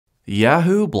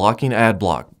Yahoo blocking ad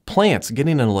block, plants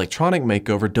getting an electronic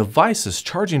makeover, devices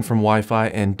charging from Wi-Fi,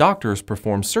 and doctors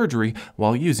perform surgery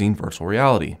while using virtual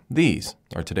reality. These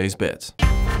are today's bits.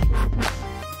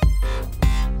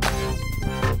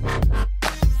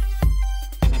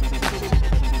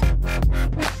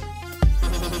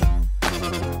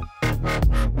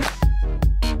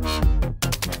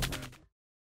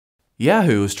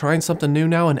 Yahoo is trying something new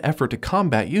now in an effort to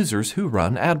combat users who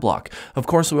run ad block. Of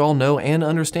course, we all know and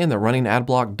understand that running ad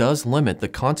block does limit the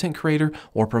content creator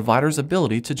or provider's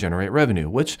ability to generate revenue,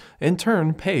 which in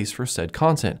turn pays for said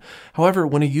content. However,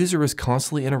 when a user is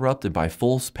constantly interrupted by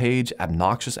full-page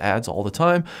obnoxious ads all the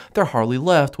time, they're hardly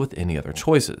left with any other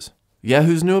choices.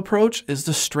 Yahoo's new approach is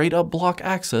to straight up block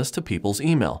access to people's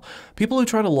email. People who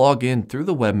try to log in through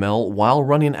the webmail while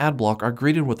running ad block are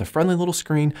greeted with a friendly little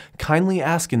screen kindly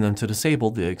asking them to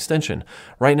disable the extension.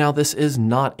 Right now, this is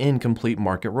not in complete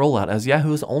market rollout, as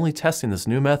Yahoo is only testing this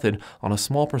new method on a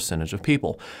small percentage of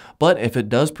people. But if it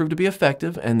does prove to be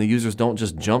effective and the users don't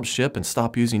just jump ship and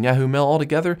stop using Yahoo Mail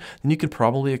altogether, then you could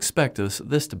probably expect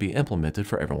this to be implemented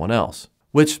for everyone else.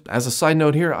 Which, as a side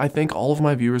note here, I thank all of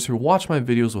my viewers who watch my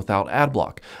videos without ad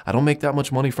block. I don't make that much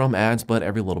money from ads, but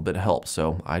every little bit helps,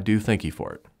 so I do thank you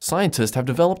for it. Scientists have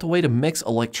developed a way to mix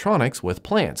electronics with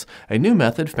plants. A new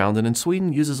method founded in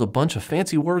Sweden uses a bunch of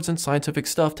fancy words and scientific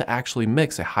stuff to actually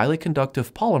mix a highly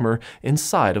conductive polymer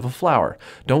inside of a flower.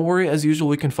 Don't worry, as usual,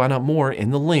 we can find out more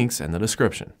in the links in the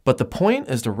description. But the point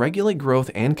is to regulate growth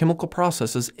and chemical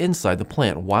processes inside the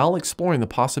plant while exploring the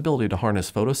possibility to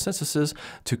harness photosynthesis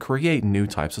to create new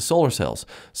types of solar cells.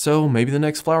 So maybe the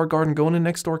next flower garden going in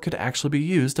next door could actually be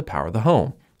used to power the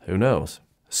home. Who knows?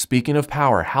 Speaking of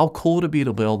power, how cool would it be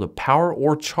to be able to power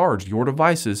or charge your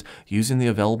devices using the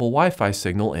available Wi-Fi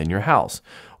signal in your house?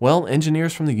 Well,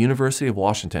 engineers from the University of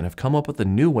Washington have come up with a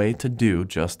new way to do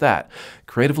just that.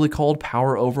 Creatively called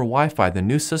Power over Wi-Fi, the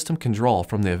new system can draw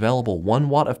from the available 1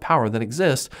 watt of power that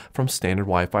exists from standard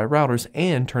Wi-Fi routers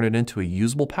and turn it into a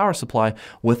usable power supply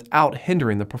without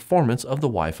hindering the performance of the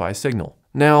Wi-Fi signal.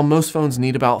 Now, most phones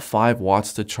need about 5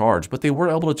 watts to charge, but they were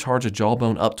able to charge a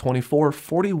Jawbone up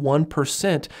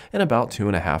 41% in about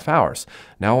 2.5 hours.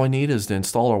 Now all we need is to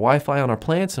install our Wi-Fi on our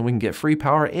plants and we can get free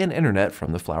power and internet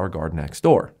from the flower garden next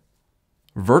door.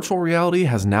 Virtual reality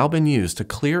has now been used to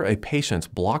clear a patient's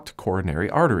blocked coronary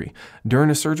artery. During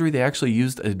a surgery, they actually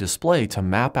used a display to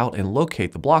map out and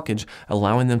locate the blockage,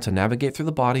 allowing them to navigate through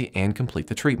the body and complete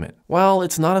the treatment. While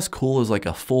it's not as cool as like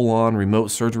a full-on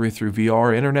remote surgery through VR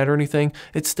or internet or anything,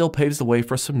 it still paves the way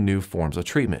for some new forms of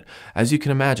treatment. As you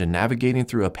can imagine, navigating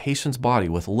through a patient's body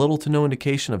with little to no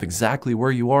indication of exactly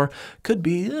where you are could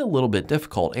be a little bit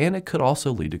difficult, and it could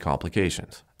also lead to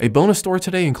complications. A bonus story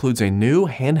today includes a new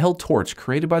handheld torch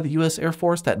created by the US Air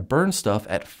Force that burns stuff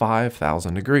at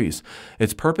 5,000 degrees.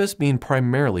 Its purpose being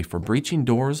primarily for breaching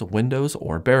doors, windows,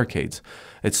 or barricades.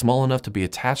 It's small enough to be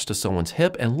attached to someone's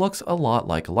hip and looks a lot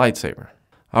like a lightsaber.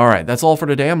 Alright, that's all for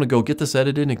today. I'm going to go get this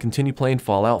edited and continue playing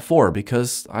Fallout 4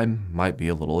 because I might be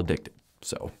a little addicted.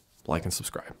 So, like and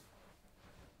subscribe.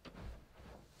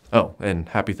 Oh, and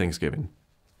happy Thanksgiving.